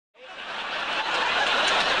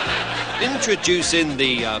Introducing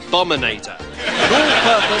the Abominator, an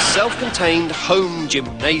all-purpose, self-contained home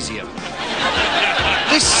gymnasium.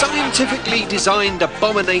 This scientifically designed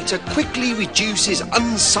Abominator quickly reduces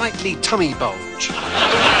unsightly tummy bulge.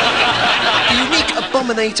 The unique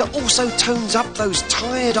Abominator also tones up those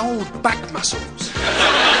tired old back muscles.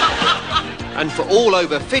 And for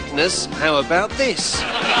all-over fitness, how about this?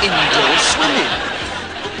 Indoor swimming.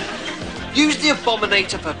 Use the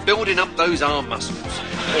Abominator for building up those arm muscles,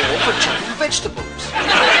 or for chopping vegetables.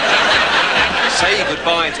 Say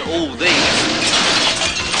goodbye to all these,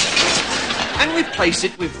 and replace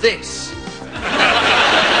it with this.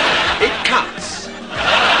 It cuts.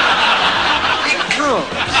 It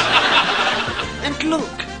carves. And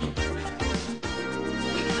look.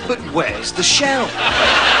 But where's the shell?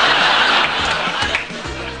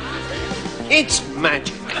 It's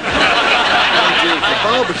magic. Ideal for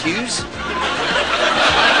barbecues.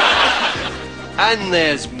 And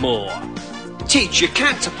there's more. Teach your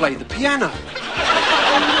cat to play the piano.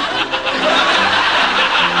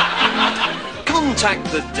 Contact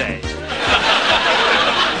the dead.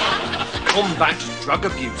 Combat drug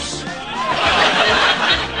abuse.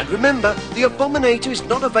 And remember, the Abominator is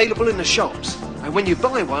not available in the shops. And when you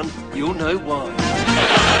buy one, you'll know why.